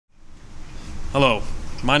Hello,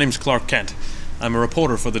 my name's Clark Kent. I'm a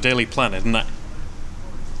reporter for the Daily Planet, and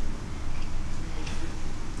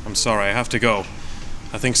I'm sorry, I have to go.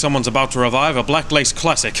 I think someone's about to revive a Black Lace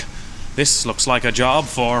classic. This looks like a job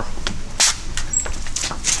for...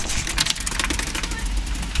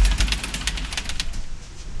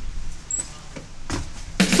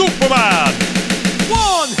 Superman!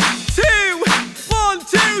 1, 2, 1,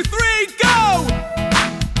 2, 3, go!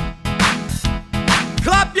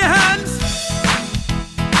 Clap your hands.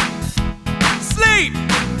 Sleep.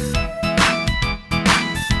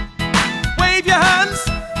 Wave your hands.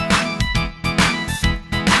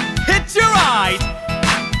 Hit your ride.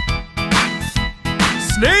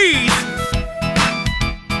 Sneeze.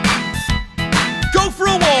 Go for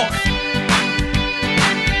a walk.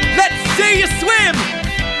 Let's see you swim.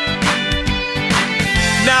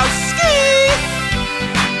 Now ski.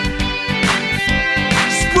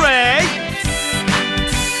 Spray.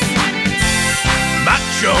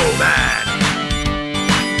 Macho Man.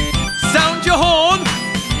 Sound your horn.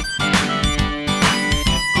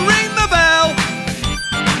 Ring the bell.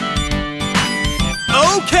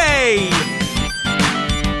 Okay.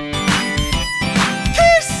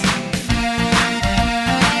 Kiss.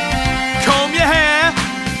 Comb your hair.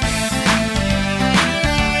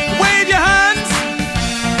 Wave your hands.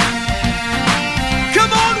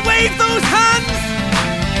 Come on, wave those hands.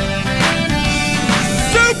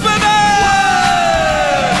 Superman!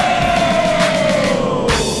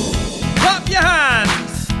 Clap your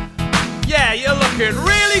hands. Yeah, you're looking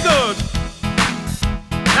really good.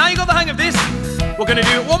 Now you got the hang of this. We're going to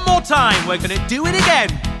do it one more time. We're going to do it again.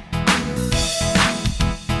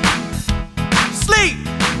 Sleep.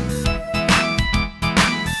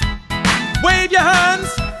 Wave your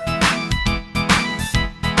hands.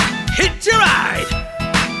 Hit your ride.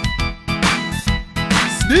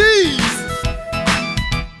 Sneeze.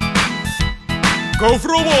 Go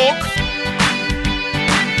for a walk.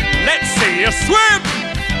 Let's see you swim.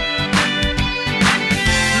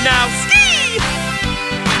 Now ski.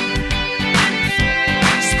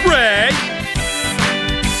 Spray.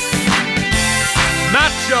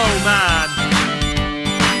 Macho Man.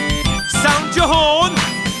 Sound your horn.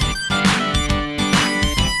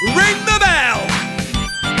 Ring the bell.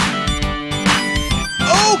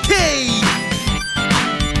 Okay.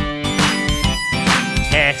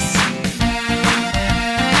 Kiss.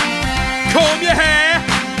 Comb your hair.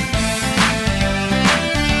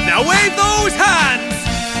 Now wave those hands.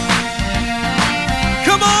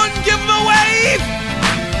 Come on, give them a wave.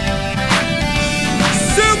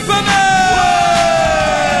 Superman!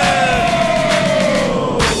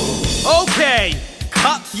 Okay,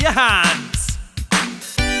 clap your hands.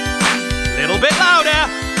 Little bit louder.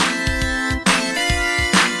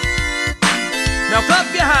 Now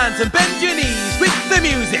clap your hands and bend your knees with the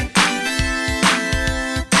music.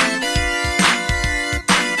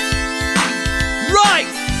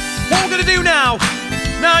 Right, what we're going to do now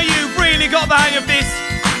you've really got the hang of this,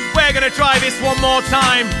 we're going to try this one more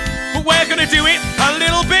time, but we're going to do it a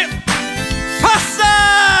little bit faster!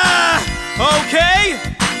 Okay?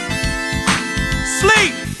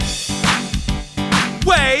 Sleep.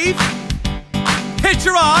 Wave. Hit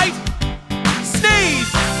your ride.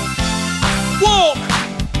 Sneeze. Walk.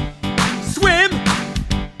 Swim.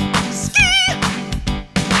 Ski.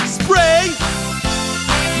 Spray.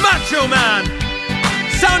 Macho Man.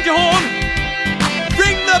 Sound your horn.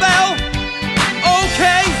 Ring the bell.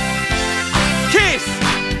 Okay. Kiss.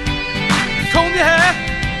 Comb your hair.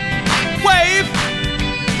 Wave.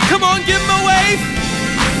 Come on, give him a wave.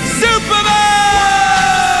 Superman!